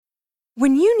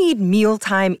When you need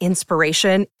mealtime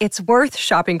inspiration, it's worth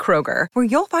shopping Kroger, where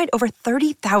you'll find over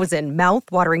 30,000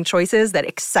 mouth-watering choices that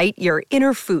excite your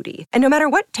inner foodie. And no matter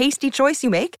what tasty choice you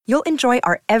make, you'll enjoy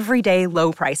our everyday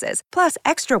low prices, plus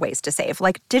extra ways to save,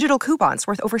 like digital coupons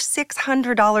worth over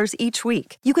 $600 each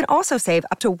week. You can also save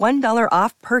up to $1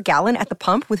 off per gallon at the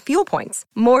pump with fuel points.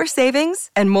 More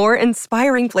savings and more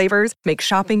inspiring flavors make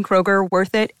shopping Kroger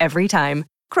worth it every time.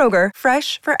 Kroger,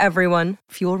 fresh for everyone.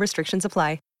 Fuel restrictions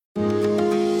apply.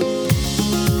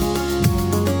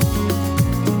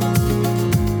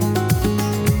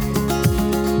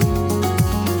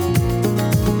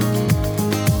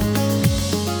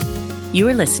 You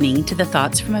are listening to the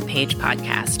Thoughts from a Page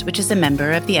podcast, which is a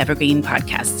member of the Evergreen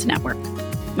Podcasts Network.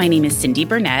 My name is Cindy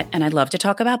Burnett, and I love to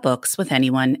talk about books with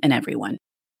anyone and everyone.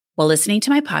 While listening to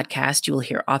my podcast, you will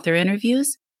hear author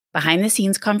interviews,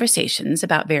 behind-the-scenes conversations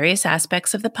about various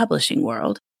aspects of the publishing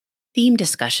world, theme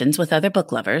discussions with other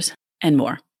book lovers, and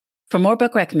more. For more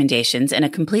book recommendations and a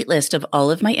complete list of all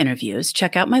of my interviews,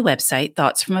 check out my website,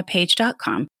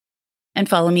 thoughtsfromapage.com, and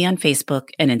follow me on Facebook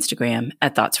and Instagram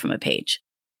at Thoughts From a Page.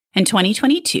 In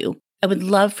 2022, I would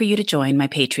love for you to join my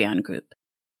Patreon group.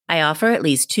 I offer at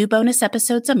least 2 bonus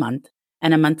episodes a month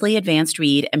and a monthly advanced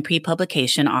read and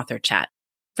pre-publication author chat.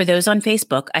 For those on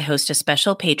Facebook, I host a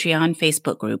special Patreon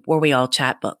Facebook group where we all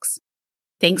chat books.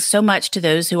 Thanks so much to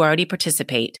those who already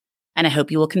participate, and I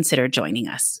hope you will consider joining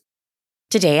us.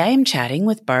 Today I am chatting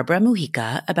with Barbara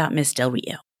Mujica about Miss Del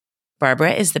Rio.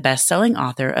 Barbara is the best-selling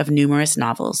author of numerous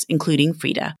novels, including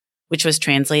Frida, which was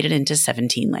translated into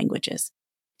 17 languages.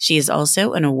 She is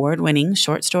also an award-winning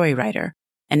short story writer,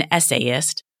 an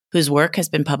essayist, whose work has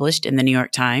been published in the New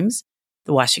York Times,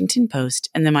 the Washington Post,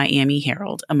 and the Miami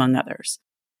Herald, among others.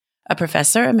 A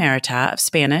professor emerita of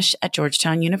Spanish at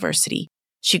Georgetown University,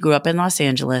 she grew up in Los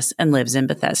Angeles and lives in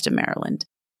Bethesda, Maryland.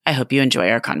 I hope you enjoy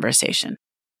our conversation.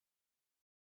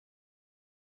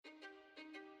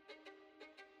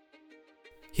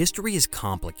 History is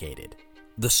complicated.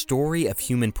 The story of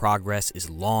human progress is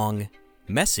long,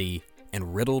 messy,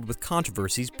 and riddled with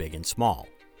controversies big and small.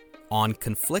 On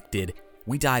Conflicted,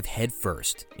 we dive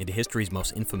headfirst into history's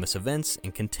most infamous events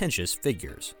and contentious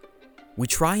figures. We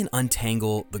try and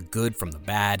untangle the good from the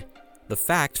bad, the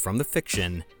fact from the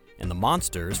fiction, and the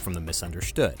monsters from the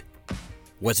misunderstood.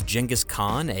 Was Genghis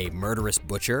Khan a murderous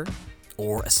butcher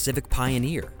or a civic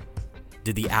pioneer?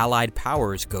 Did the Allied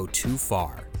powers go too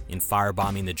far in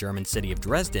firebombing the German city of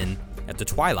Dresden at the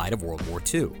twilight of World War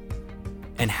II?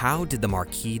 And how did the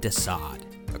Marquis de Sade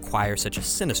acquire such a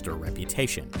sinister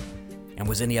reputation? And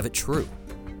was any of it true?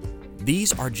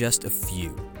 These are just a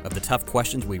few of the tough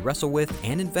questions we wrestle with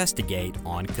and investigate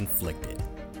on Conflicted.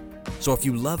 So if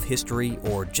you love history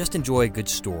or just enjoy a good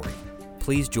story,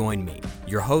 please join me,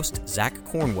 your host, Zach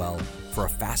Cornwell, for a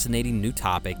fascinating new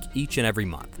topic each and every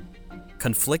month.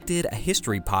 Conflicted, a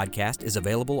history podcast, is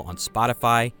available on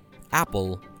Spotify,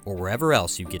 Apple, or wherever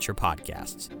else you get your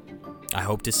podcasts. I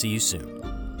hope to see you soon.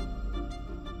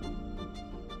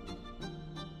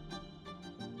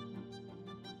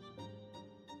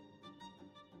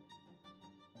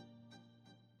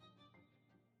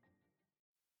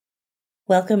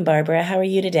 Welcome, Barbara. How are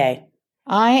you today?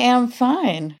 I am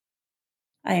fine.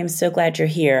 I am so glad you're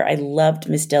here. I loved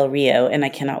Miss Del Rio, and I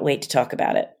cannot wait to talk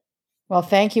about it. Well,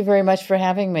 thank you very much for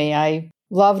having me. I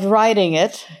loved writing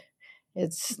it.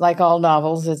 It's like all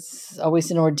novels. It's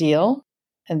always an ordeal,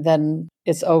 and then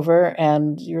it's over,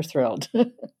 and you're thrilled.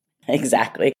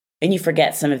 Exactly. And you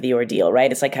forget some of the ordeal,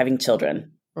 right? It's like having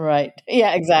children. Right.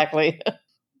 Yeah, exactly.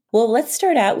 Well, let's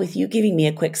start out with you giving me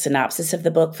a quick synopsis of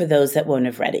the book for those that won't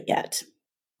have read it yet.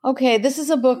 Okay, this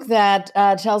is a book that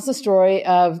tells the story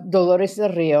of Dolores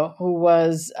del Rio, who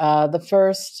was the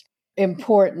first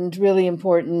really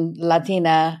important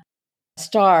Latina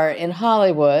star in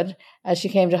Hollywood, as she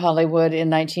came to Hollywood in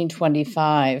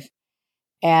 1925.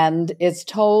 And it's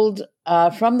told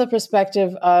from the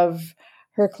perspective of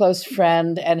her close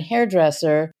friend and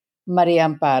hairdresser, Maria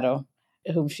Amparo,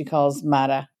 whom she calls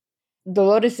Mara.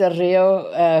 Dolores del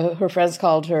Rio, her friends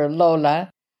called her Lola,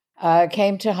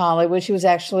 came to Hollywood. She was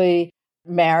actually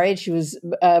married. She was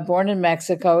born in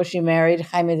Mexico. She married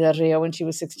Jaime del Rio when she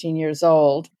was 16 years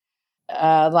old.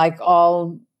 Like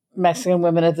all Mexican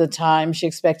women at the time, she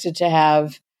expected to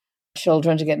have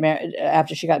children to get married.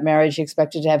 After she got married, she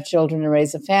expected to have children and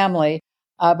raise a family.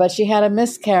 But she had a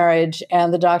miscarriage,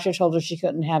 and the doctor told her she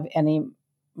couldn't have any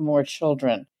more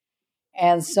children.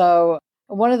 And so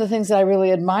one of the things that I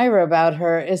really admire about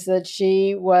her is that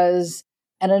she was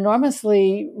an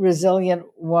enormously resilient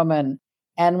woman.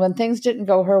 And when things didn't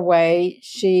go her way,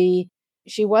 she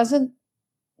wasn't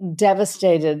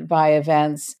devastated by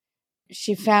events.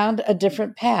 She found a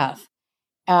different path.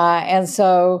 And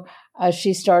so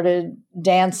she started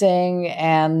dancing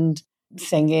and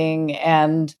singing.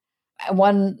 And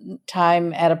one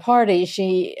time at a party,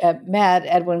 she met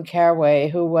Edwin Carraway,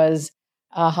 who was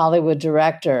a Hollywood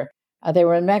director. They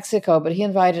were in Mexico, but he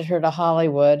invited her to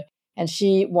Hollywood, and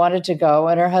she wanted to go.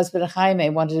 And her husband, Jaime,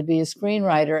 wanted to be a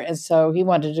screenwriter, and so he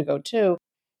wanted to go too.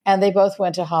 And they both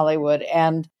went to Hollywood.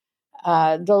 And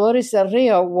Dolores del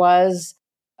Rio was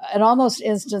an almost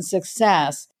instant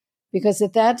success because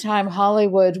at that time,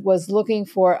 Hollywood was looking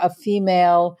for a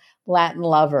female Latin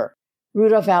lover.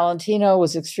 Rudolph Valentino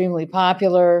was extremely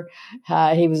popular.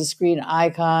 He was a screen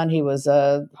icon. He was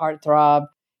a heartthrob.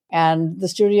 And the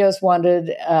studios wanted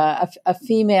a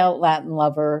female Latin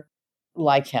lover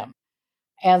like him.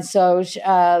 And so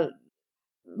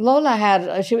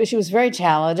Lola she was very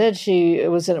talented. She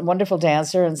was a wonderful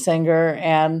dancer and singer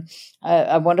and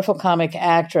a wonderful comic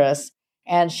actress.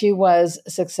 And she was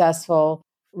successful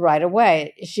right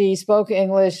away. She spoke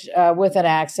English with an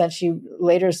accent. She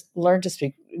later learned to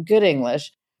speak good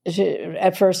English.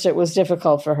 At first, it was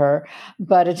difficult for her,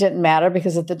 but it didn't matter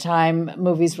because at the time,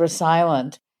 movies were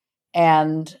silent.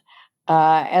 And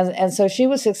so she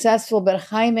was successful, but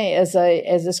Jaime, as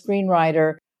a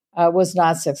screenwriter, was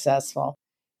not successful,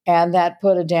 and that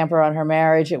put a damper on her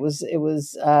marriage. It was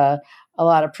a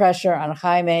lot of pressure on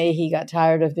Jaime. He got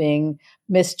tired of being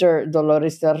Mr.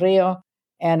 Dolores del Rio,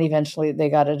 and eventually they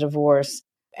got a divorce.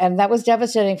 And that was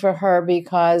devastating for her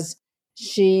because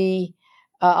she,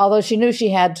 although she knew she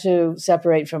had to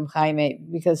separate from Jaime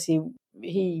because he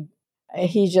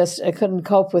just couldn't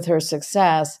cope with her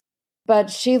success,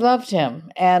 but she loved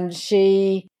him, and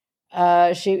she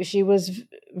was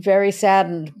very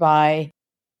saddened by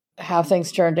how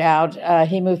things turned out.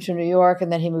 He moved to New York,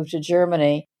 and then he moved to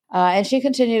Germany, and she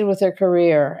continued with her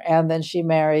career. And then she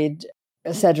married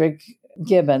Cedric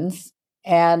Gibbons,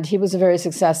 and he was a very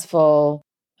successful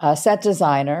set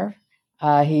designer.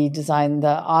 He designed the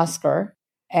Oscar,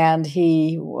 and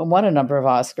he won a number of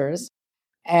Oscars.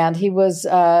 And he was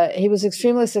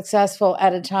extremely successful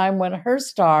at a time when her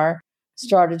star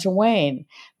started to wane,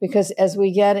 because as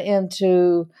we get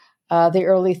into the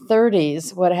early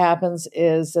 30s, what happens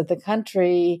is that the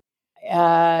country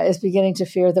is beginning to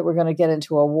fear that we're going to get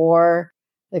into a war.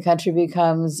 The country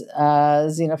becomes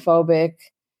xenophobic,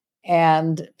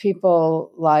 and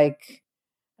people like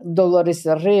Dolores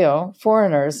del Rio,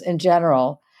 foreigners in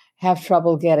general, have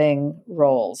trouble getting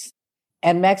roles.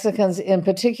 And Mexicans in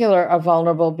particular are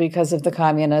vulnerable because of the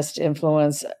communist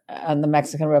influence on the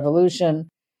Mexican Revolution.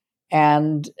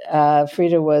 And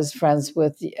Frida was friends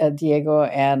with Diego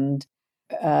Rivera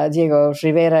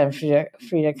and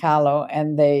Frida Kahlo,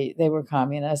 and they were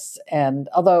communists. And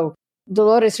although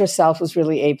Dolores herself was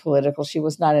really apolitical, she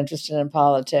was not interested in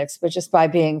politics, but just by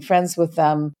being friends with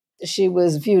them, she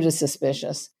was viewed as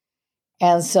suspicious.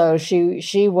 And so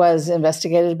she was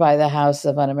investigated by the House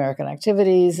of Un-American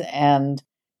Activities, and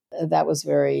that was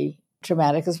very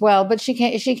traumatic as well. But she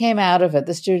came out of it.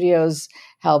 The studios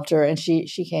helped her, and she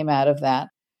came out of that.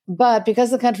 But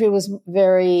because the country was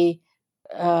very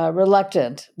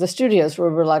reluctant, the studios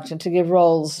were reluctant to give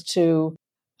roles to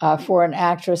foreign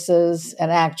actresses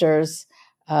and actors.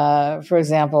 For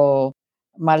example,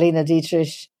 Marlene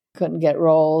Dietrich couldn't get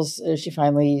roles. She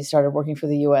finally started working for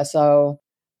the USO.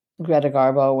 Greta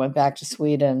Garbo went back to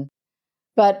Sweden.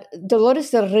 But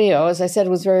Dolores del Rio, as I said,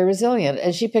 was very resilient,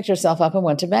 and she picked herself up and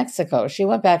went to Mexico. She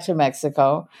went back to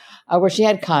Mexico, where she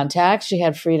had contacts. She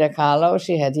had Frida Kahlo,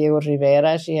 she had Diego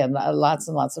Rivera, she had lots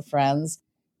and lots of friends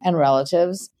and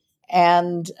relatives.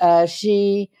 And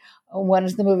she went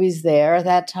into the movies there. At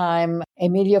that time,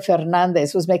 Emilio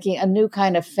Fernandez was making a new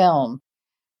kind of film.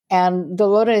 And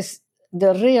Dolores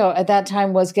del Rio at that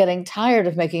time was getting tired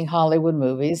of making Hollywood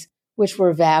movies, which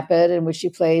were vapid, in which she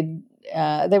played.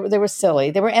 They were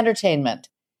silly. They were entertainment,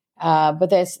 but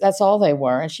that's all they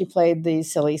were. And she played the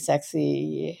silly,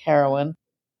 sexy heroine.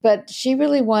 But she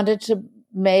really wanted to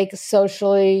make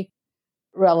socially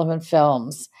relevant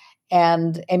films.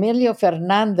 And Emilio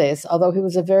Fernandez, although he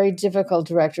was a very difficult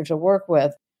director to work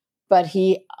with, but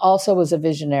he also was a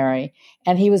visionary,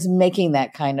 and he was making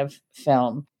that kind of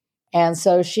film. And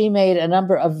so she made a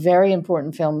number of very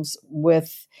important films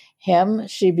with him.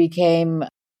 She became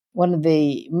one of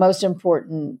the most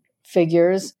important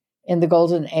figures in the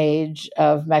golden age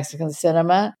of Mexican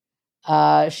cinema.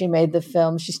 She made the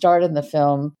film, she starred in the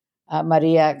film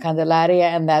Maria Candelaria,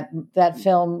 and that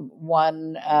film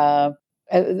won,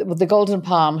 the Golden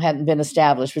Palm hadn't been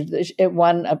established, but it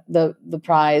won the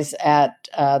prize at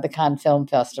the Cannes Film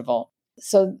Festival.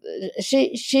 So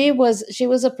she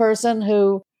was a person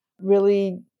who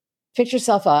really picked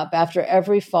herself up after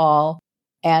every fall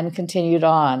and continued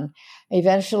on.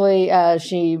 Eventually,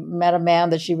 she met a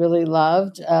man that she really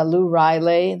loved, Lou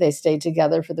Riley. They stayed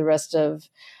together for the rest of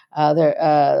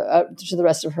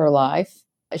her life.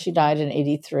 She died in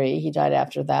 '83. He died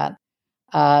after that.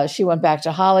 She went back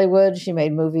to Hollywood. She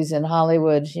made movies in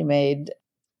Hollywood. She made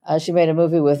a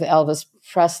movie with Elvis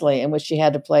Presley in which she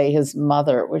had to play his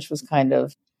mother, which was kind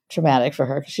of traumatic for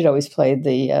her because she'd always played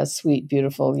the sweet,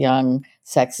 beautiful, young,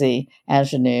 sexy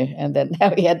ingenue, and then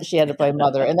now she had to play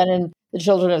mother. And then in The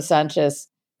Children of Sanchez,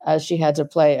 she had to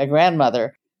play a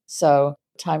grandmother. So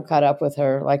time caught up with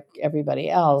her, like everybody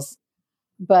else.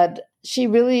 But she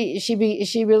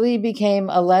really became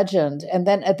a legend. And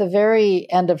then at the very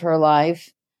end of her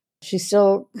life, she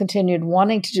still continued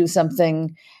wanting to do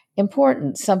something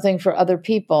important, something for other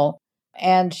people.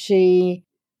 And she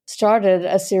started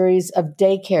a series of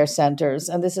daycare centers.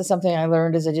 And this is something I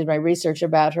learned as I did my research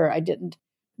about her. I didn't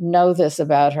know this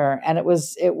about her. And it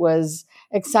was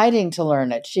exciting to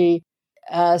learn it. She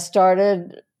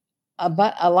started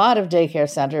a lot of daycare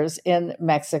centers in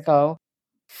Mexico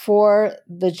for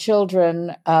the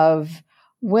children of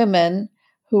women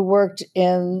who worked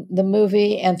in the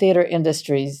movie and theater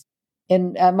industries,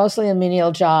 in mostly in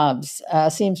menial jobs,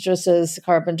 seamstresses,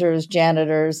 carpenters,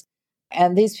 janitors.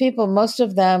 And these people, most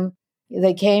of them,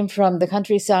 they came from the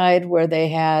countryside where they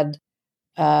had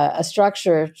a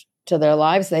structure to their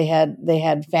lives. They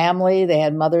had family, they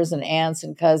had mothers and aunts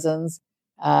and cousins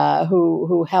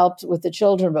who helped with the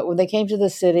children. But when they came to the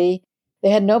city, they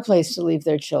had no place to leave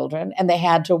their children, and they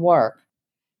had to work.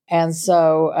 And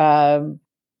so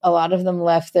a lot of them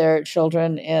left their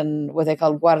children in what they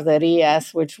called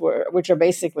guarderías, which are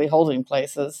basically holding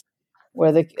places,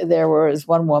 where there was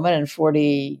one woman and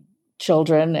 40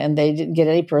 children, and they didn't get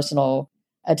any personal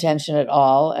attention at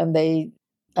all, and they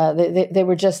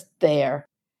were just there.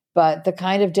 But the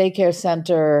kind of daycare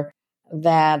center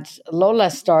that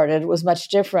Lola started was much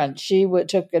different. She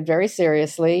took it very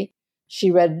seriously. She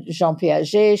read Jean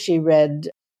Piaget, she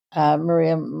read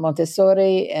Maria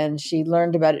Montessori, and she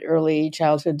learned about early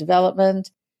childhood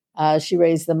development. She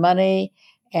raised the money,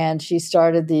 and she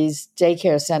started these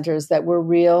daycare centers that were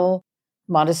real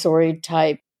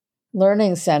Montessori-type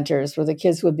learning centers where the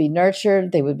kids would be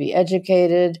nurtured, they would be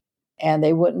educated, and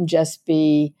they wouldn't just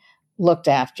be looked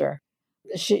after.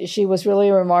 She was really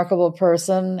a remarkable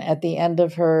person. At the end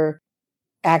of her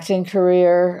acting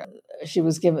career, she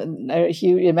was given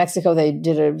in Mexico, they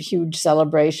did a huge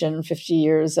celebration, 50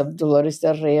 years of Dolores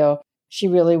del Rio. She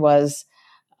really was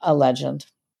a legend.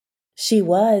 She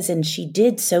was, and she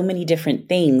did so many different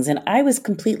things. And I was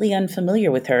completely unfamiliar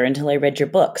with her until I read your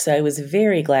book. So I was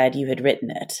very glad you had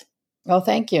written it. Oh,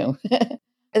 thank you.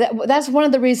 That's one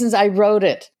of the reasons I wrote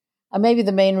it. Maybe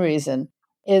the main reason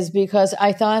is because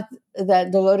I thought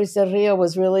that Dolores del Rio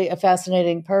was really a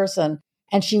fascinating person.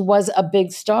 And she was a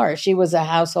big star. She was a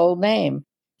household name.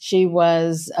 She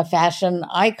was a fashion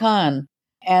icon.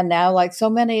 And now, like so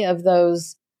many of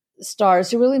those stars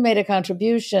who really made a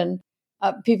contribution,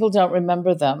 people don't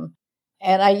remember them.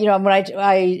 And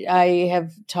I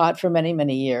have taught for many,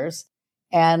 many years.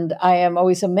 And I am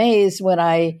always amazed when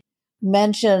I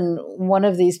mention one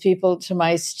of these people to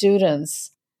my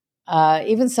students,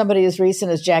 even somebody as recent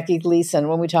as Jackie Gleason.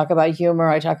 When we talk about humor,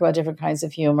 I talk about different kinds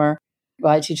of humor.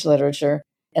 Well, I teach literature,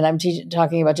 and I'm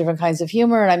talking about different kinds of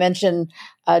humor. And I mentioned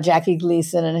Jackie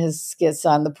Gleason and his skits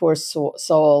on the poor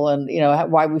soul, and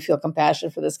why we feel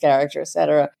compassion for this character, et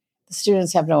cetera. The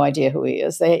students have no idea who he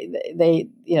is. They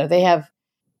have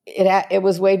it. It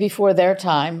was way before their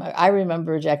time. I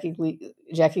remember Jackie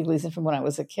Gleason from when I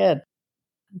was a kid,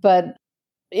 but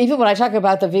even when I talk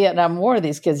about the Vietnam War,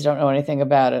 these kids don't know anything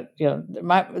about it.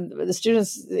 The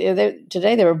students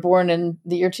today, they were born in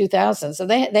the year 2000, so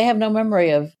they have no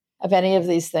memory of any of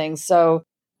these things. So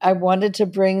I wanted to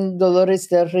bring Dolores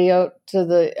del Rio to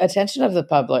the attention of the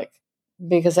public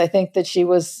because I think that she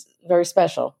was very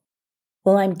special.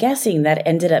 Well, I'm guessing that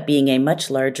ended up being a much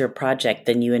larger project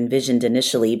than you envisioned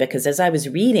initially, because as I was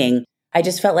reading, I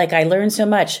just felt like I learned so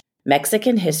much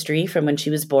Mexican history from when she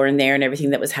was born there and everything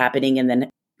that was happening, and then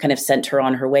kind of sent her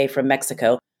on her way from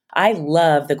Mexico. I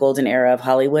love the golden era of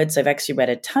Hollywood, so I've actually read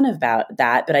a ton about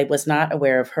that, but I was not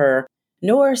aware of her,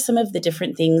 nor some of the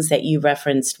different things that you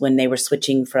referenced when they were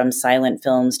switching from silent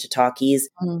films to talkies,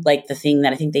 like the thing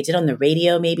that I think they did on the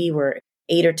radio maybe where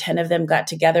 8 or 10 of them got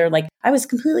together. Like, I was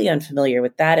completely unfamiliar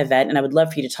with that event, and I would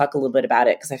love for you to talk a little bit about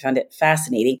it because I found it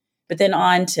fascinating. But then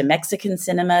on to Mexican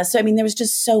cinema. So, I mean, there was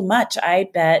just so much. I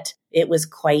bet it was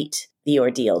quite the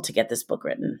ordeal to get this book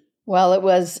written. Well, it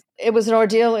was an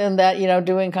ordeal in that,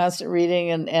 doing constant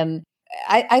reading. And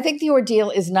I think the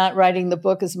ordeal is not writing the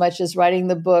book as much as writing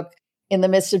the book in the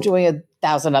midst of doing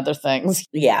 1,000 other things.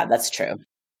 Yeah, that's true.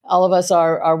 all of us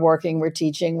are working, we're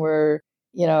teaching,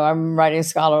 I'm writing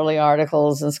scholarly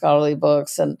articles and scholarly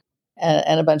books and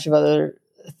a bunch of other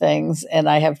things. And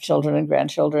I have children and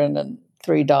grandchildren and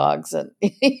 3 dogs, and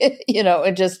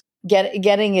and just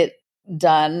getting it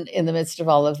done in the midst of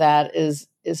all of that is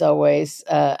always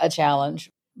a challenge.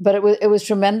 But it was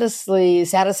tremendously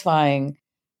satisfying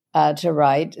to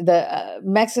write. The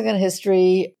Mexican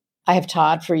history I have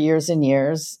taught for years and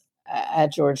years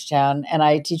at Georgetown, and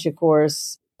I teach a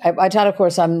course. I taught a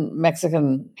course on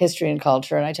Mexican history and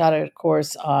culture, and I taught a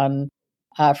course on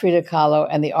Frida Kahlo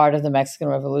and the art of the Mexican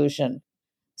Revolution.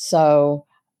 So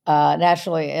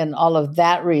naturally, in all of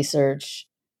that research,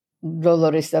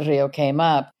 Dolores del Rio came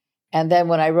up. And then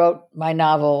when I wrote my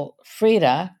novel,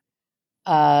 Frida,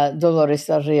 Dolores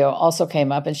del Rio also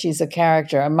came up, and she's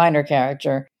a minor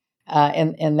character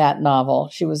in that novel.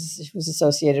 She was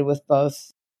associated with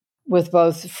both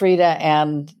Frida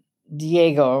and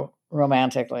Diego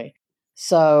romantically.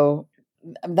 So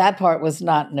that part was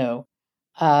not new.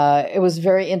 It was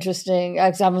very interesting.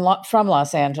 I'm from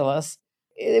Los Angeles.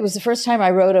 It was the first time I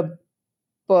wrote a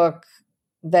book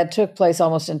that takes place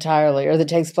almost entirely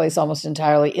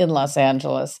in Los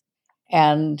Angeles.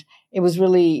 And it was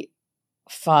really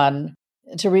fun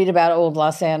to read about old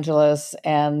Los Angeles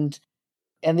and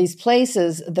these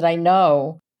places that I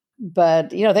know, but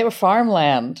they were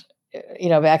farmland,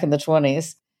 back in the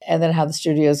 20s, and then how the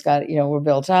studios were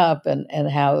built up, and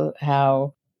how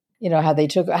how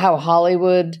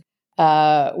Hollywood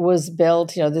was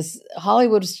built. This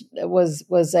Hollywood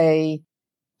was a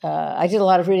I did a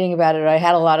lot of reading about it. I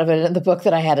had a lot of it in the book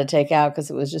that I had to take out because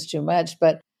it was just too much.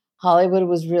 But Hollywood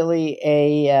was really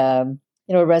a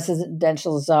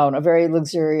residential zone, a very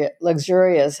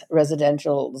luxurious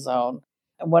residential zone.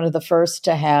 One of the first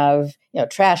to have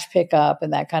trash pickup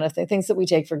and that kind of thing, things that we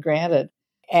take for granted.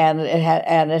 And it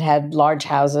had large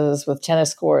houses with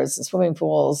tennis courts and swimming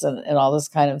pools and all this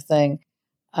kind of thing.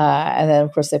 And then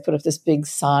of course they put up this big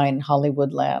sign,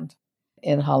 Hollywoodland,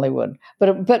 in Hollywood,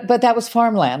 but that was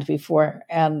farmland before,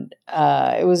 and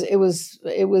it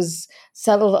was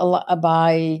settled a lot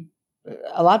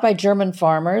by German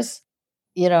farmers,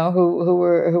 who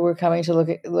were coming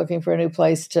to looking for a new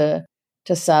place to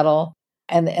settle,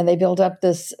 and they built up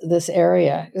this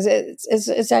area.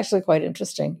 It's actually quite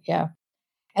interesting, yeah.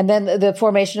 And then the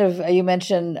formation of you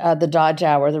mentioned the Dodge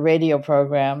Hour, the radio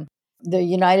program. The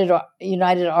United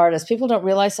Artists. People don't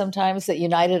realize sometimes that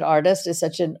United Artists is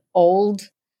such an old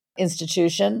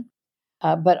institution,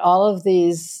 but all of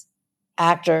these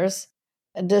actors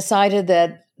decided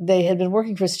that they had been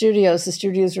working for studios. The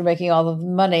studios were making all of the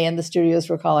money, and the studios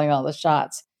were calling all the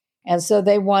shots. And so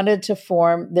they wanted to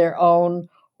form their own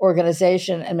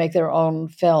organization and make their own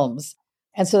films.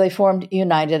 And so they formed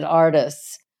United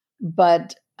Artists.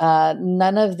 But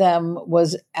none of them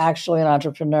was actually an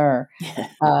entrepreneur,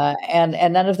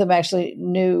 and none of them actually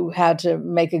knew how to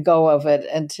make a go of it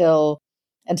until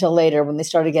later, when they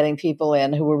started getting people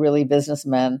in who were really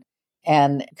businessmen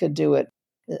and could do it.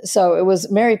 So it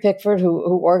was Mary Pickford who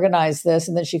organized this,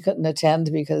 and then she couldn't attend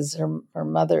because her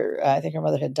mother, I think her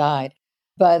mother had died.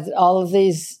 But all of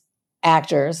these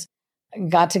actors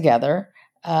got together.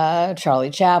 Charlie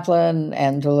Chaplin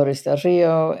and Dolores del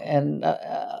Rio and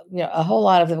a whole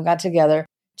lot of them got together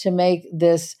to make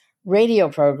this radio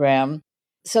program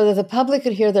so that the public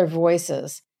could hear their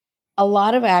voices. A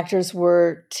lot of actors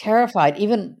were terrified,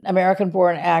 even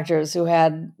American-born actors who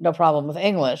had no problem with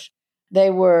English.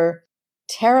 They were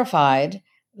terrified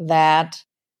that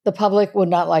the public would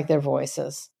not like their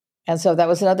voices. And so that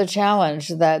was another challenge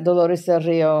that Dolores del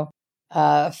Rio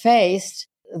faced,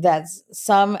 that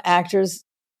some actors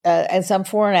and some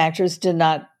foreign actors did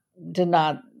not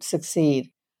succeed.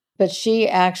 But she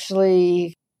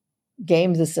actually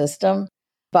gamed the system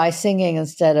by singing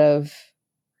instead of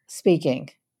speaking.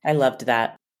 I loved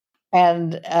that.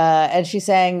 And she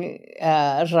sang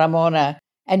Ramona,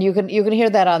 and you can hear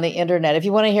that on the internet. If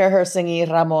you want to hear her singing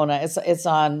Ramona, it's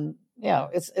on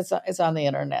it's on the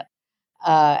internet.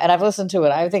 And I've listened to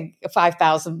it, I think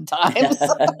 5,000 times,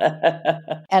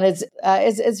 and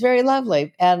it's very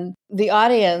lovely. And the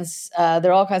audience, there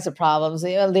are all kinds of problems.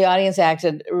 The audience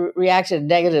reacted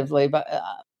negatively, but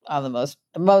on the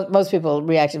most people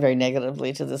reacted very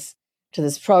negatively to this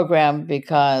program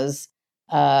because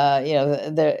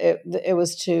it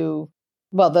was too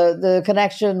well. The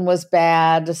connection was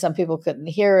bad. Some people couldn't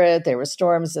hear it. There were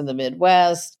storms in the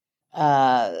Midwest.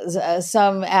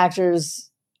 Some actors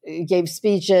gave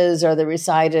speeches or they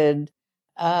recited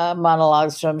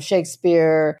monologues from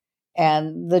Shakespeare,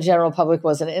 and the general public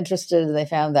wasn't interested, and they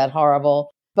found that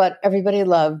horrible. But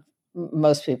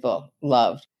most people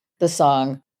loved the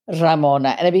song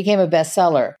Ramona, and it became a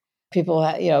bestseller.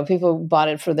 People bought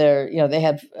it for their, they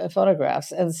had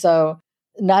photographs. And so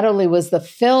not only was the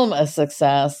film a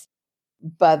success,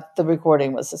 but the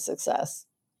recording was a success.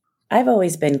 I've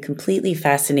always been completely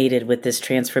fascinated with this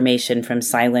transformation from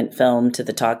silent film to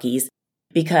the talkies,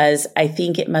 because I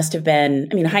think it must have been,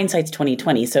 hindsight's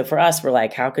 2020. So for us, we're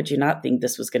like, how could you not think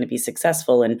this was going to be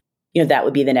successful? And, that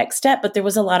would be the next step. But there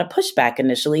was a lot of pushback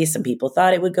initially. Some people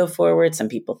thought it would go forward. Some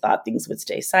people thought things would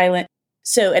stay silent.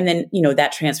 So, and then,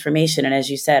 that transformation. And as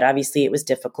you said, obviously it was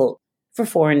difficult for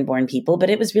foreign born people, but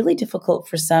it was really difficult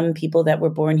for some people that were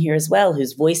born here as well,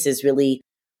 whose voices really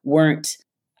weren't,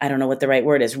 I don't know what the right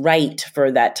word is, right for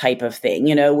that type of thing,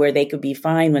 where they could be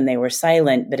fine when they were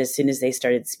silent, but as soon as they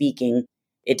started speaking,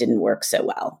 it didn't work so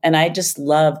well. And I just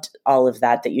loved all of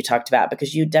that you talked about,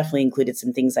 because you definitely included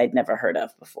some things I'd never heard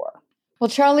of before. Well,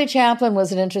 Charlie Chaplin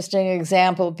was an interesting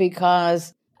example,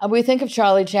 because we think of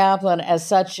Charlie Chaplin as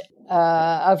such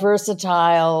a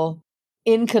versatile,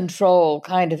 in control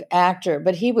kind of actor,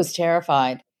 but he was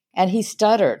terrified and he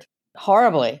stuttered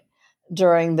horribly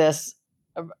during this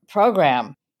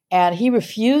program. And he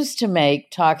refused to make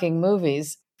talking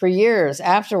movies for years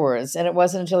afterwards. And it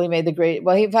wasn't until he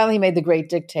finally made The Great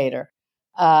Dictator.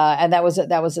 And that was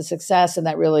a success. And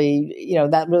that really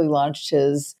launched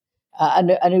his,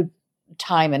 a new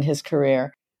time in his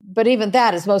career. But even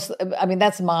that is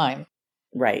that's mime.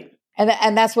 Right.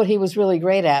 And that's what he was really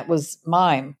great at, was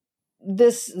mime.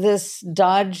 This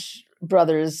Dodge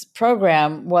Brothers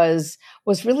program was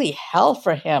really hell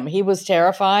for him. He was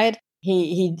terrified.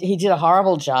 He did a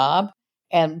horrible job,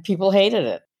 and people hated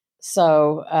it.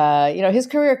 So his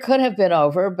career could have been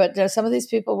over, but some of these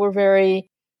people were very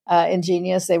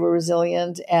ingenious. They were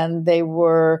resilient, and they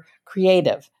were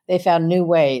creative. They found new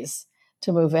ways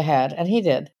to move ahead, and he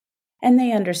did. And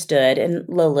they understood, and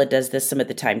Lola does this some of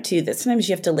the time too, that sometimes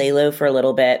you have to lay low for a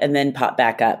little bit and then pop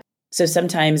back up. So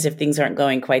sometimes if things aren't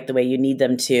going quite the way you need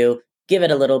them to, give it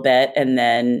a little bit and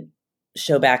then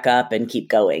show back up and keep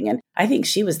going. And I think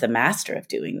she was the master of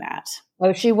doing that.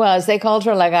 Oh, she was. They called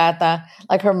her La Gata,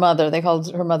 like her mother. They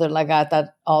called her mother La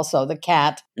Gata also, the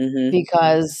cat,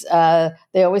 because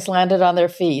they always landed on their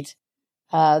feet.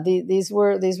 These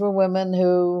were women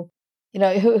who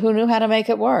knew how to make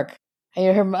it work.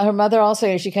 And her mother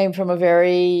also, she came from a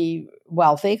very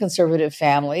wealthy conservative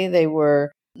family. They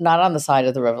were not on the side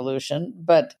of the revolution,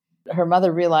 but her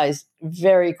mother realized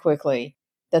very quickly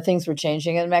that things were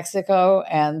changing in Mexico,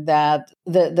 and that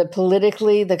the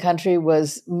politically the country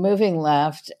was moving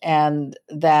left, and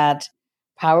that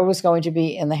power was going to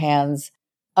be in the hands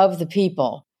of the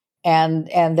people, and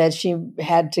that she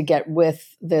had to get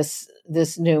with this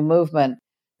new movement.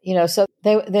 So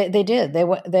they did.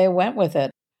 They went with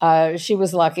it. She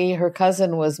was lucky. Her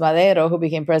cousin was Madero, who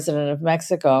became president of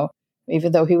Mexico.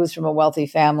 Even though he was from a wealthy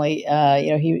family,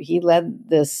 he led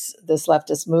this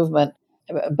leftist movement,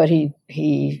 but he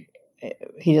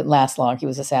didn't last long. He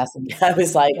was assassinated. I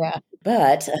was like, yeah.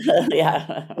 But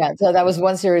yeah. So that was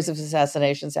one series of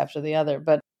assassinations after the other.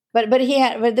 But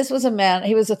this was a man.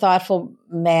 He was a thoughtful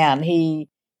man. He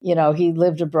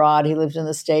lived abroad. He lived in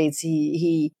the States.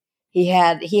 He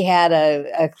had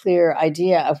a clear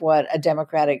idea of what a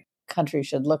democratic country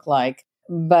should look like.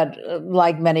 But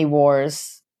like many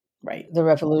wars, right, the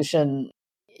revolution,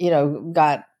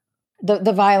 got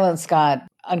the violence got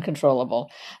uncontrollable.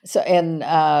 So, and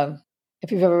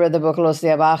if you've ever read the book Los de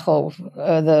Abajo,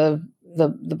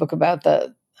 the book about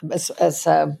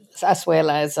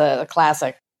Azuela is a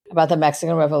classic about the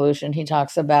Mexican Revolution. He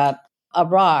talks about a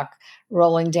rock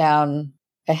rolling down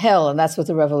a hill, and that's what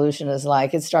the revolution is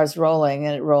like. It starts rolling,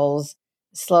 and it rolls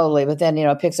slowly, but then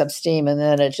it picks up steam, and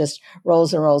then it just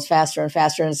rolls and rolls faster and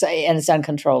faster, and it's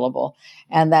uncontrollable.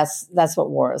 And that's what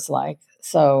war is like.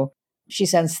 So she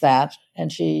sensed that,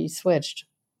 and she switched.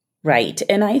 Right.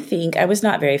 And I think I was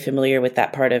not very familiar with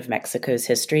that part of Mexico's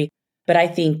history, but I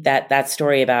think that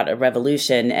story about a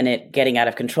revolution and it getting out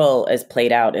of control is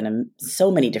played out in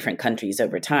so many different countries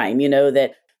over time.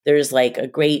 That there's like a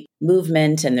great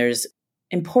movement and there's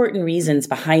important reasons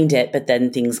behind it, but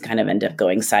then things kind of end up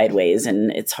going sideways,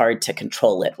 and it's hard to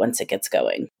control it once it gets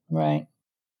going. Right.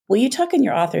 Well, you talk in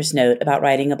your author's note about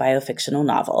writing a biofictional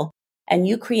novel, and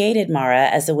you created Mara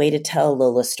as a way to tell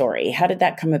Lola's story. How did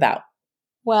that come about?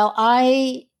 Well,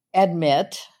 I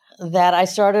admit that I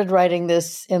started writing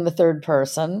this in the third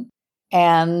person,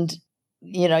 and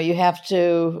you have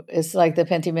to, it's like the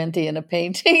pentimenti in a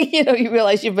painting. You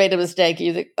realize you've made a mistake.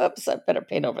 You think, oops, I better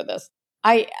paint over this.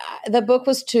 The book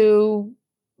was too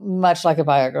much like a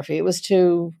biography. It was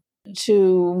too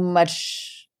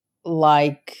much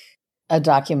like a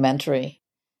documentary.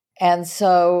 And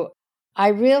so I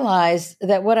realized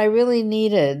that what I really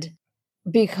needed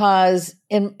because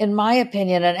in my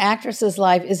opinion, an actress's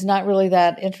life is not really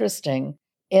that interesting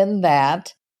in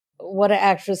that what do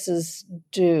actresses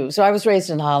do? So I was raised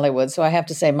in Hollywood, so I have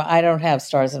to say I don't have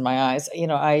stars in my eyes.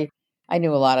 I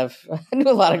knew a lot of I knew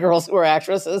a lot of girls who were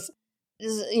actresses.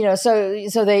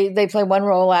 So they play one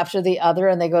role after the other,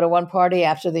 and they go to one party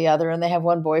after the other, and they have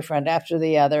one boyfriend after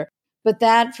the other. But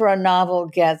that for a novel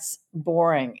gets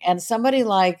boring. And somebody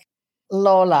like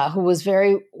Lola, who was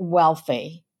very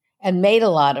wealthy and made a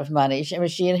lot of money.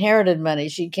 She inherited money.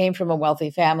 She came from a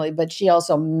wealthy family, but she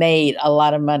also made a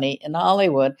lot of money in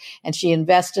Hollywood, and she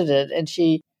invested it. And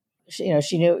she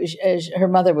knew her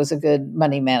mother was a good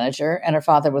money manager, and her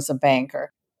father was a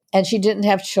banker, and she didn't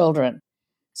have children.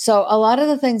 So a lot of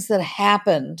the things that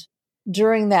happened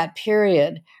during that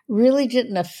period really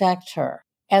didn't affect her.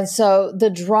 And so the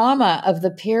drama of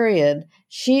the period,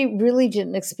 she really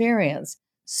didn't experience.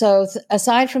 So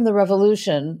aside from the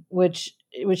revolution, which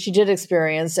she did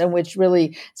experience and which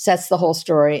really sets the whole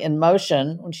story in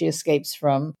motion when she escapes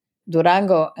from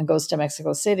Durango and goes to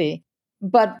Mexico City.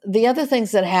 But the other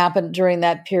things that happened during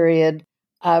that period,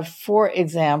 for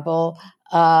example,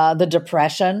 the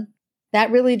Depression,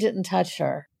 that really didn't touch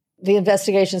her. The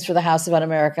investigations for the House of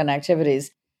Un-American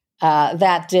Activities,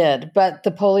 that did. But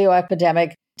the polio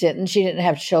epidemic didn't. She didn't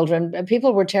have children.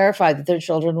 People were terrified that their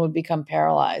children would become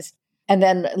paralyzed. And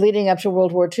then leading up to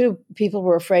World War II, people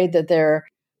were afraid that their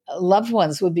loved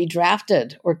ones would be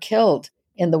drafted or killed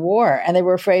in the war. And they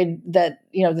were afraid that,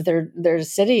 that their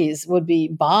cities would be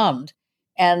bombed.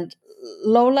 And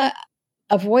Lola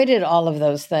avoided all of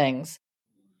those things.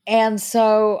 And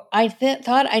so I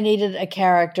thought I needed a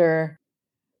character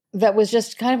that was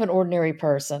just kind of an ordinary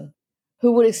person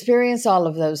who would experience all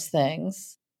of those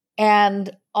things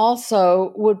and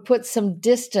also would put some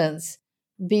distance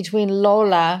between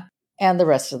Lola and the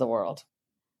rest of the world,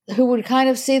 who would kind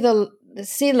of see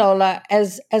Lola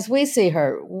as we see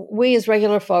her. We as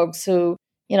regular folks who,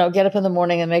 get up in the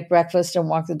morning and make breakfast and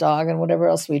walk the dog and whatever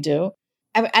else we do.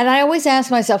 And I always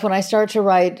ask myself when I start to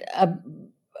write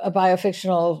a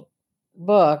biofictional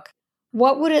book,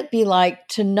 what would it be like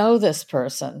to know this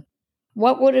person?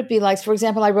 What would it be like? For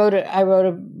example, I wrote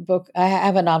a book. I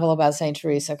have a novel about Saint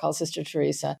Teresa called Sister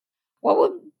Teresa. What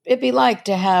would it be like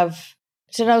to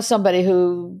know somebody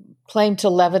who claimed to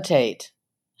levitate?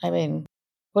 I mean,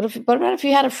 what about if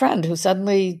you had a friend who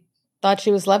suddenly thought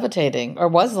she was levitating or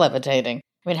was levitating?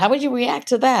 I mean, how would you react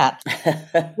to that?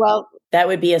 Well, that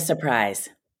would be a surprise.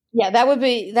 Yeah, that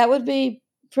would be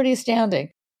pretty astounding.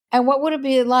 And what would it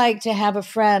be like to have a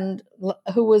friend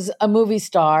who was a movie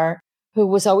star, who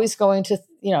was always going to,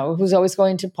 who's always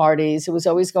going to parties, who was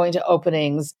always going to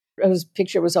openings, whose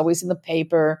picture was always in the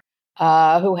paper,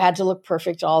 who had to look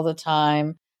perfect all the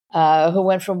time, who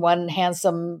went from one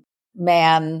handsome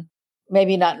man,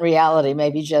 maybe not in reality,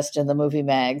 maybe just in the movie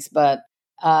mags, but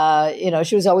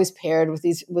she was always paired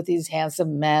with these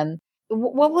handsome men.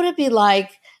 What would it be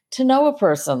like to know a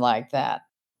person like that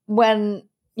when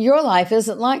your life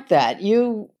isn't like that?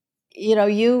 You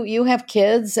have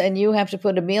kids and you have to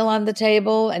put a meal on the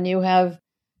table, and you have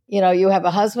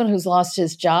a husband who's lost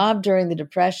his job during the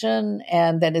Depression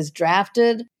and then is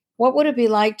drafted. What would it be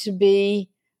like to be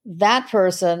that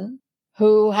person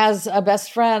who has a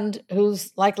best friend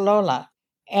who's like Lola?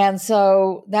 And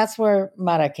so that's where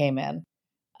Mara came in.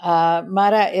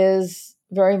 Mara is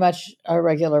very much a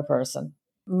regular person.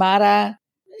 Mara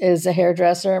is a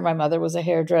hairdresser. My mother was a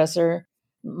hairdresser.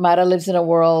 Mara lives in a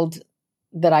world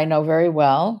that I know very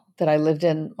well, that I lived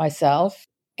in myself.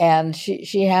 And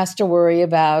she has to worry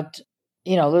about,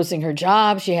 losing her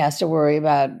job. She has to worry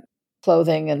about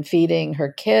clothing and feeding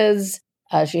her kids.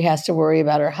 She has to worry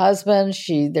about her husband.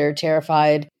 They're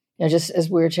terrified, just as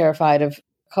we're terrified of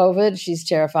COVID, she's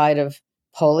terrified of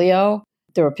polio.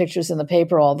 There were pictures in the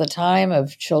paper all the time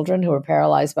of children who were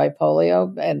paralyzed by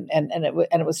polio, and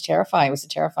it was terrifying. It was a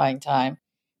terrifying time.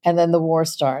 And then the war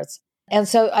starts. And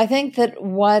so I think that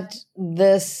what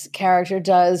this character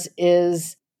does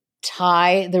is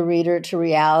tie the reader to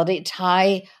reality,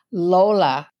 tie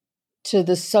Lola to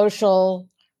the social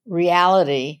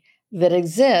reality that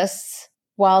exists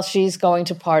while she's going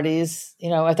to parties,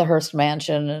 at the Hearst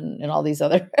Mansion and all these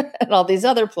other and all these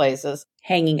other places.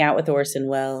 Hanging out with Orson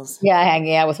Welles. Yeah,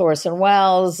 hanging out with Orson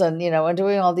Welles and and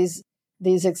doing all these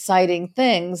exciting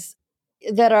things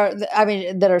that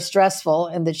are stressful,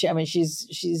 and that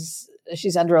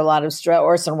she's under a lot of stress.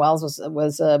 Orson Welles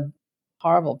was a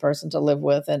horrible person to live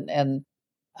with, and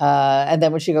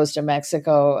then when she goes to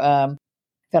Mexico,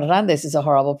 Fernandez is a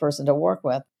horrible person to work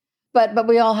with. But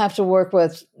we all have to work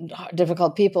with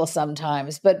difficult people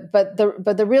sometimes. But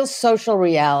the real social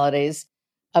realities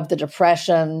of the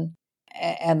Depression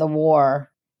and the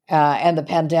war and the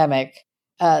pandemic.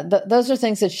 Those are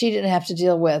things that she didn't have to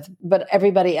deal with, but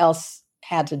everybody else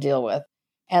had to deal with.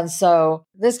 And so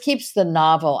this keeps the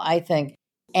novel, I think,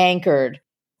 anchored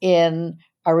in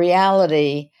a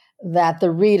reality that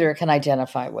the reader can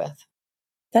identify with.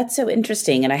 That's so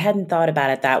interesting. And I hadn't thought about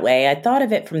it that way. I thought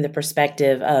of it from the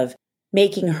perspective of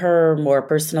making her more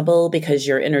personable because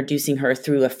you're introducing her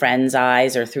through a friend's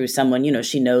eyes or through someone,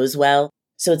 she knows well.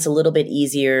 So it's a little bit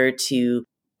easier to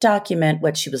document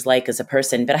what she was like as a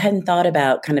person. But I hadn't thought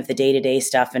about kind of the day-to-day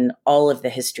stuff and all of the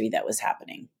history that was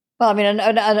happening. Well, I mean,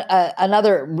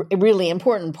 another really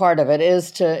important part of it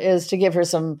is to give her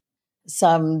some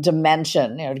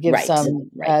dimension, to give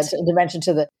some dimension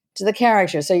to the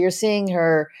character. So you're seeing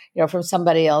her, from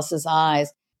somebody else's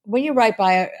eyes. When you write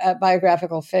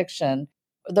biographical fiction,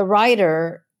 the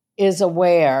writer is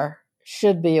aware,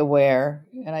 should be aware,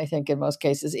 and I think in most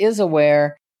cases is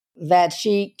aware that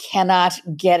she cannot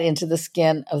get into the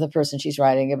skin of the person she's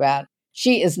writing about.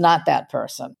 She is not that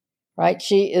person, right?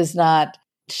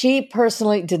 She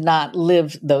personally did not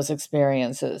live those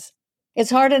experiences.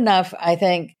 It's hard enough, I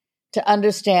think, to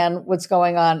understand what's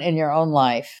going on in your own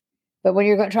life. But when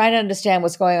you're trying to understand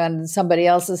what's going on in somebody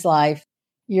else's life,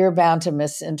 you're bound to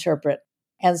misinterpret.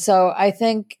 And so I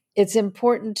think it's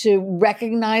important to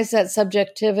recognize that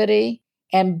subjectivity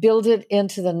and build it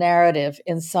into the narrative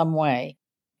in some way.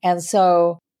 And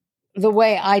so the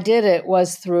way I did it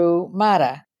was through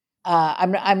Mara.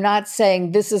 I'm not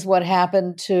saying this is what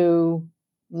happened to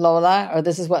Lola or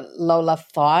this is what Lola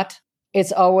thought.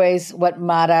 It's always what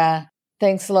Mara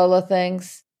thinks Lola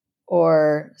thinks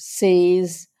or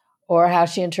sees or how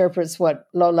she interprets what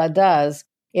Lola does.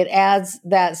 It adds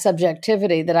that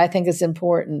subjectivity that I think is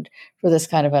important for this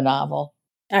kind of a novel.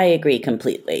 I agree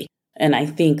completely. And I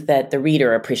think that the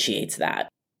reader appreciates that.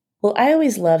 Well, I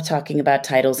always love talking about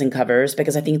titles and covers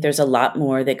because I think there's a lot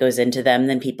more that goes into them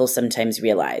than people sometimes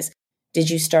realize. Did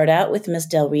you start out with Miss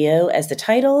Del Rio as the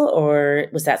title, or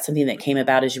was that something that came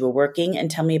about as you were working?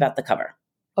 And tell me about the cover.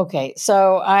 Okay,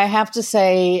 so I have to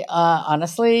say,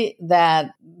 honestly,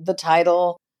 that the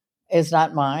title is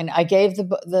not mine. I gave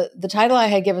the title I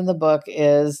had given the book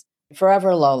is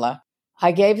Forever Lola.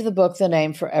 I gave the book the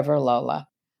name Forever Lola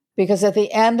because at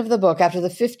the end of the book, after the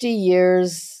 50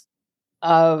 years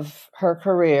of her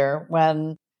career,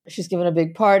 when she's given a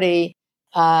big party,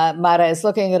 Mara is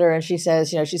looking at her and she says,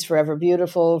 she's forever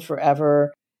beautiful,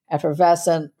 forever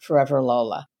effervescent, forever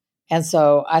Lola. And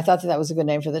so I thought that was a good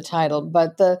name for the title.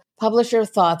 But the publisher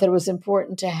thought that it was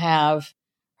important to have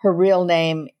her real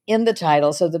name in the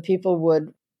title so that people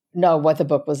would know what the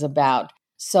book was about.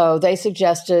 So they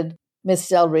suggested Miss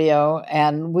Del Rio,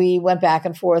 and we went back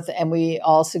and forth, and we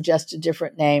all suggested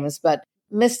different names. But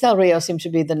Miss Del Rio seemed to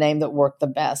be the name that worked the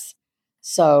best.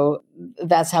 So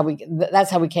that's how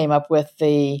we came up with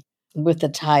the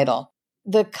title.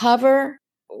 The cover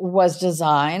was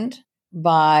designed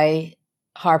by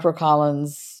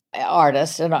HarperCollins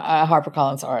artist, a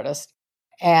HarperCollins artist.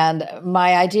 And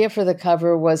my idea for the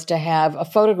cover was to have a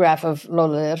photograph of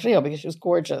Lola del Rio because she was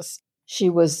gorgeous.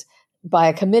 She was by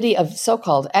a committee of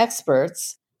so-called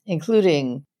experts,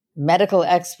 including medical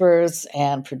experts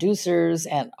and producers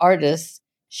and artists.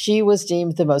 She was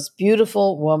deemed the most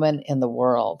beautiful woman in the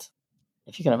world,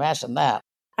 if you can imagine that.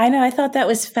 I know. I thought that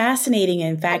was fascinating.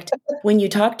 In fact, when you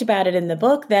talked about it in the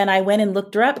book, then I went and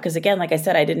looked her up because, again, like I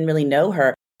said, I didn't really know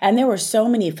her. And there were so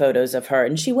many photos of her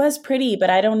and she was pretty,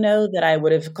 but I don't know that I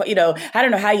would have, I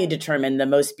don't know how you determine the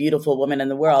most beautiful woman in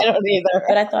the world. I don't either.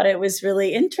 But I thought it was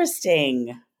really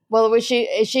interesting. Well,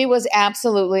 she was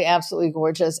absolutely, absolutely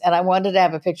gorgeous. And I wanted to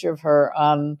have a picture of her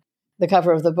on the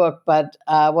cover of the book. But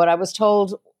what I was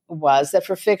told was that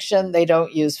for fiction, they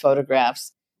don't use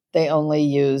photographs. They only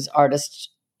use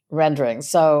artist renderings.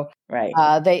 So right.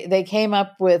 They came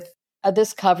up with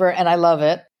this cover, and I love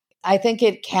it. I think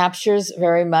it captures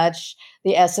very much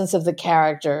the essence of the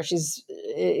character. She's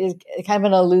kind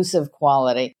of an elusive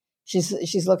quality.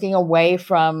 She's looking away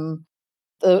from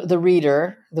the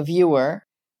reader, the viewer.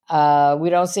 We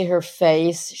don't see her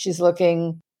face. She's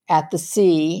looking at the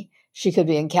sea. She could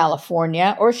be in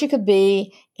California, or she could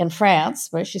be in France,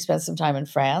 where she spent some time in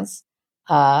France,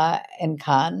 in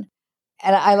Cannes.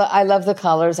 And I love the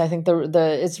colors. I think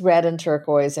it's red and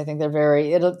turquoise. I think they're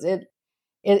very.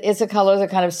 It's a color that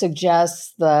kind of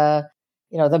suggests the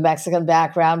Mexican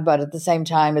background, but at the same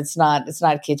time, it's not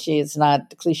kitschy. It's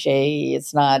not cliche.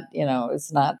 It's not.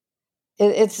 It's not.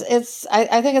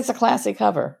 I think it's a classy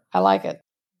cover. I like it.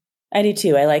 I do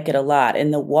too. I like it a lot.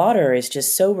 And the water is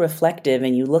just so reflective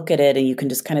and you look at it and you can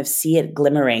just kind of see it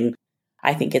glimmering.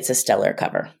 I think it's a stellar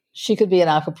cover. She could be in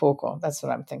Acapulco. That's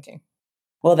what I'm thinking.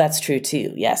 Well, that's true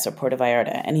too. Yes, or Puerto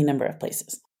Vallarta, any number of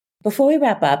places. Before we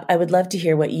wrap up, I would love to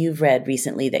hear what you've read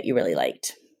recently that you really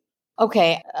liked.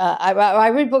 Okay. I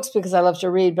read books because I love to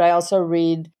read, but I also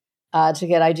read to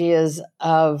get ideas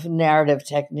of narrative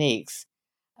techniques.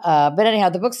 But anyhow,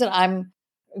 the books that I'm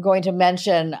going to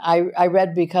mention, I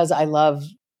read because I love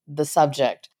the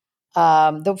subject.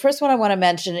 The first one I want to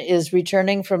mention is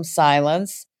Returning from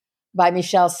Silence by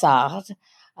Michel Sard.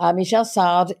 Michel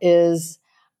Sard is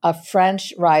a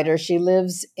French writer. She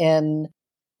lives in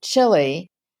Chile,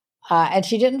 and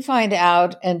she didn't find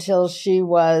out until she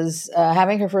was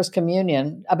having her first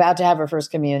communion, about to have her first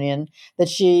communion, that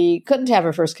she couldn't have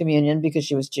her first communion because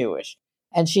she was Jewish.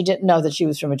 And she didn't know that she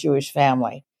was from a Jewish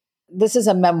family. This is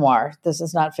a memoir. This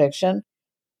is not fiction.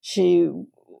 She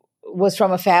was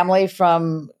from a family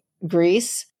from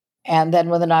Greece. And then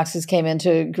when the Nazis came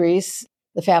into Greece,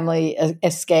 the family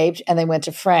escaped and they went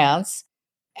to France.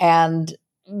 And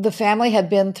the family had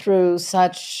been through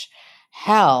such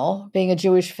hell, being a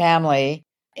Jewish family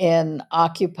in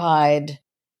occupied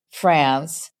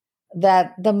France,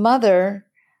 that her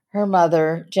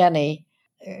mother, Jenny,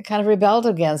 kind of rebelled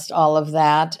against all of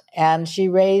that. And she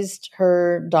raised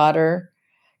her daughter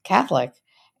Catholic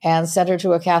and sent her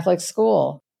to a Catholic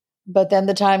school. But then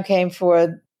the time came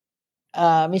for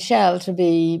Michelle to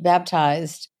be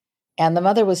baptized. And the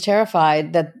mother was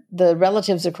terrified that the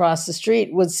relatives across the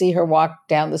street would see her walk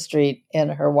down the street in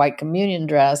her white communion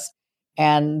dress.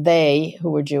 And they,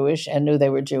 who were Jewish and knew they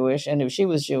were Jewish and knew she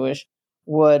was Jewish,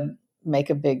 would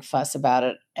make a big fuss about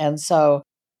it. And so,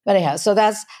 but anyhow, so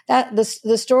that's that.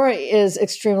 The story is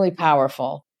extremely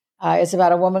powerful. It's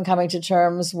about a woman coming to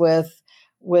terms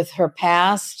with her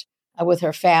past, with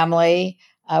her family,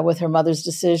 with her mother's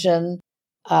decision,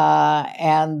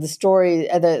 and the story,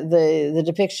 the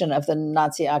depiction of the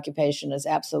Nazi occupation is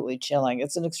absolutely chilling.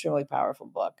 It's an extremely powerful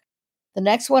book. The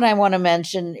next one I want to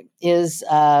mention is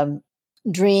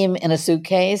Dream in a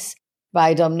Suitcase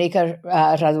by Dominica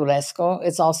Radulescu.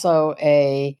 It's also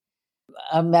a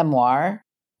memoir.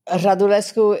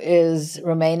 Radulescu is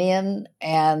Romanian,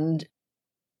 and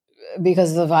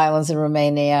because of the violence in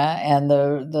Romania and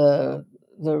the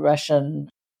Russian,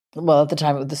 well, at the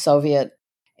time of the Soviet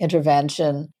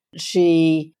intervention,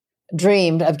 she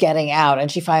dreamed of getting out, and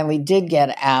she finally did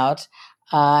get out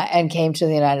and came to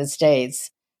the United States.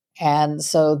 And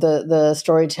so the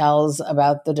story tells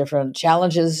about the different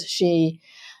challenges she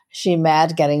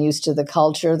met, getting used to the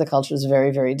culture. The culture is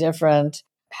very, very different.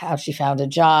 How she found a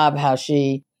job, how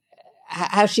she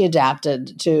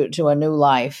adapted to a new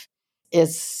life.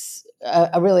 It's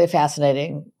a really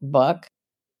fascinating book.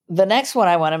 The next one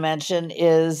I want to mention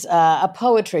is a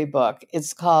poetry book.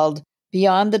 It's called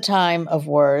Beyond the Time of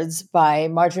Words by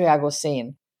Marjorie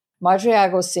Agosin. Marjorie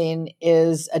Agosin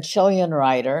is a Chilean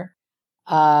writer,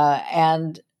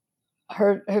 and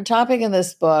her topic in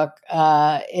this book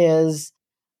is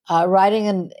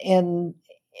writing in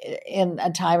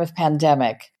a time of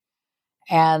pandemic.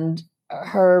 And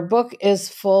her book is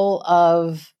full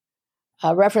of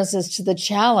references to the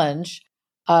challenge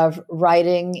of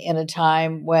writing in a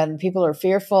time when people are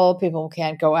fearful, people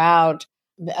can't go out,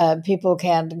 people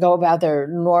can't go about their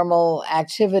normal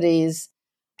activities,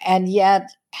 and yet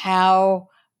how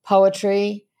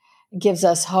poetry gives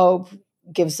us hope,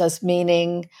 gives us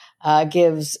meaning,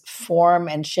 gives form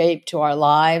and shape to our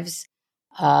lives.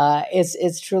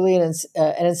 It's truly an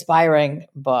inspiring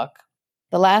book.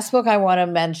 The last book I want to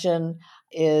mention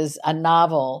is a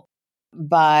novel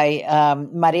by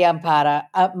Maria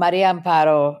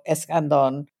Amparo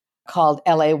Escandon called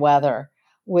L.A. Weather,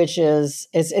 which is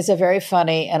it's a very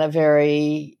funny and a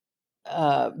very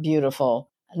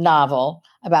beautiful novel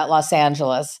about Los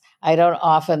Angeles. I don't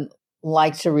often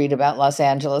like to read about Los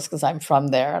Angeles because I'm from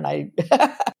there, and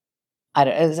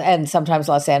and sometimes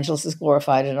Los Angeles is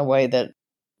glorified in a way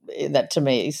that to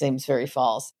me seems very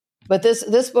false. But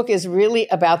this book is really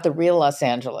about the real Los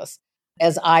Angeles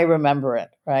as I remember it,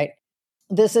 right?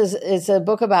 It's a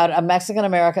book about a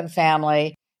Mexican-American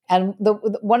family. And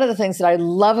one of the things that I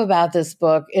love about this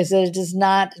book is that it does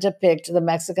not depict the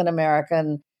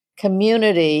Mexican-American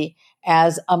community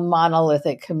as a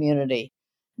monolithic community.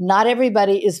 Not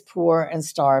everybody is poor and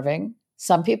starving.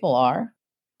 Some people are.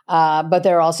 But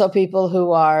there are also people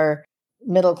who are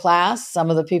middle class. Some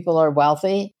of the people are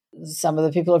wealthy. Some of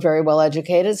the people are very well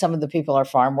educated. Some of the people are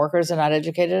farm workers and not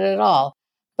educated at all.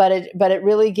 But it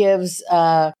really gives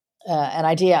an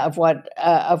idea of what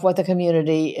the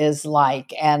community is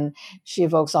like, and she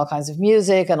evokes all kinds of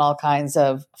music and all kinds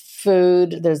of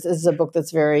food. This is a book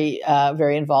that's very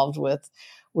very involved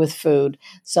with food.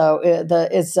 So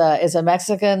it's a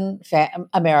Mexican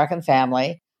American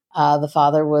family The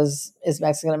father is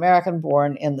Mexican-American,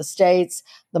 born in the States.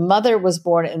 The mother was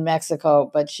born in Mexico,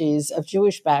 but she's of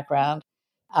Jewish background.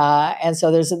 And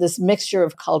so there's this mixture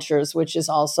of cultures, which is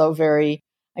also very,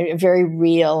 very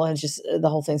real, and just the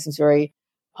whole thing seems very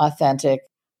authentic.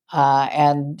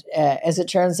 And as it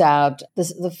turns out,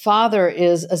 the father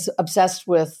is obsessed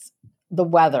with the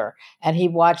weather, and he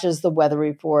watches the weather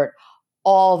report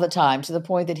all the time to the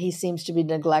point that he seems to be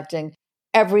neglecting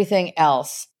everything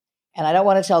else. And I don't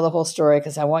want to tell the whole story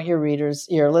because I want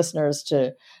your listeners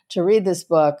to read this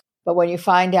book. But when you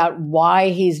find out why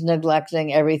he's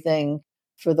neglecting everything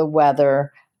for the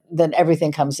weather, then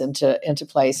everything comes into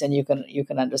place, and you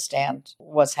can understand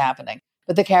what's happening.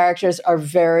 But the characters are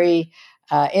very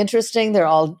interesting. They're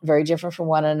all very different from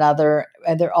one another,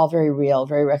 and they're all very real,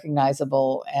 very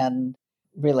recognizable, and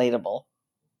relatable.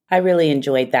 I really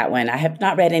enjoyed that one. I have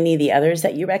not read any of the others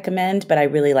that you recommend, but I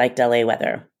really liked LA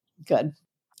Weather. Good.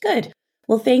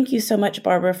 Well, thank you so much,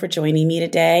 Barbara, for joining me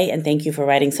today, and thank you for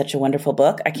writing such a wonderful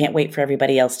book. I can't wait for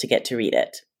everybody else to get to read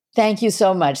it. Thank you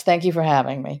so much. Thank you for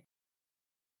having me.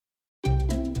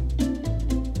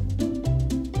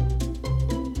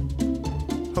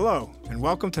 Hello, and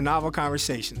welcome to Novel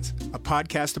Conversations, a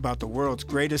podcast about the world's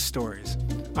greatest stories.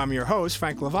 I'm your host,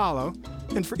 Frank Lavallo,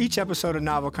 and for each episode of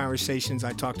Novel Conversations,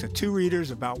 I talk to two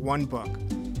readers about one book.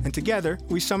 And together,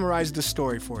 we summarize the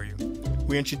story for you.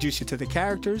 We introduce you to the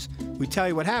characters, we tell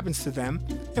you what happens to them,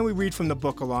 and we read from the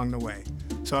book along the way.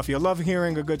 So if you love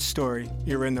hearing a good story,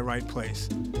 you're in the right place.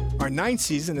 Our 9th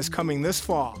season is coming this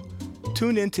fall.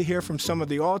 Tune in to hear from some of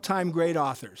the all-time great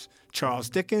authors, Charles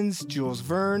Dickens, Jules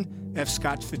Verne, F.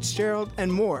 Scott Fitzgerald,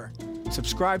 and more.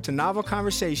 Subscribe to Novel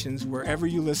Conversations wherever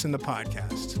you listen to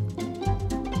podcasts.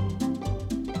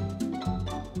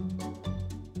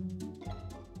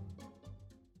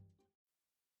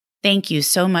 Thank you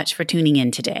so much for tuning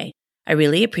in today. I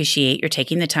really appreciate your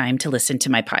taking the time to listen to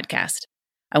my podcast.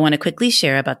 I want to quickly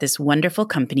share about this wonderful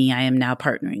company I am now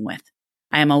partnering with.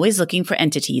 I am always looking for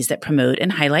entities that promote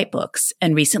and highlight books,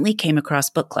 and recently came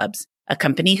across Book Clubs, a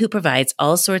company who provides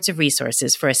all sorts of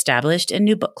resources for established and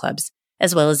new book clubs,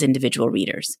 as well as individual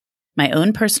readers. My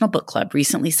own personal book club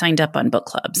recently signed up on Book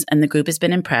Clubs, and the group has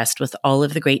been impressed with all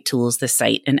of the great tools the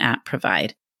site and app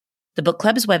provide. The Book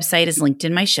Club's website is linked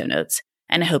in my show notes,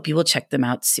 and I hope you will check them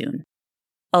out soon.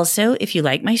 Also, if you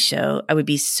like my show, I would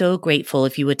be so grateful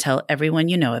if you would tell everyone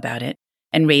you know about it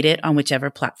and rate it on whichever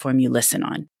platform you listen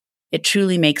on. It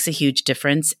truly makes a huge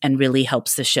difference and really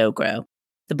helps the show grow.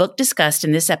 The book discussed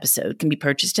in this episode can be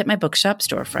purchased at my bookshop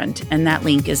storefront, and that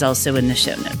link is also in the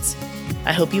show notes.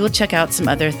 I hope you will check out some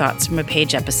other Thoughts from a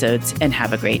Page episodes, and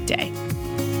have a great day.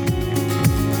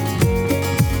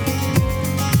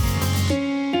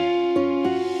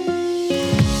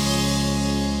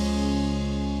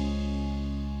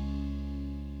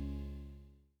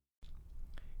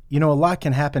 You know, a lot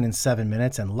can happen in 7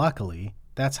 minutes, and luckily,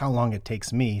 that's how long it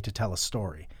takes me to tell a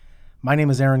story. My name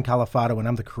is Aaron Califato, and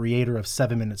I'm the creator of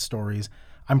 7-Minute Stories.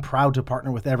 I'm proud to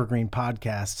partner with Evergreen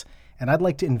Podcasts, and I'd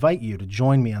like to invite you to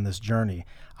join me on this journey.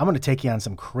 I'm going to take you on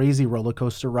some crazy roller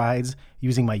coaster rides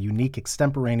using my unique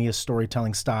extemporaneous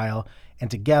storytelling style,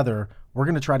 and together, we're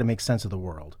going to try to make sense of the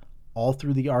world, all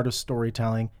through the art of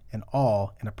storytelling, and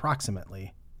all in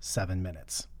approximately 7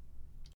 minutes.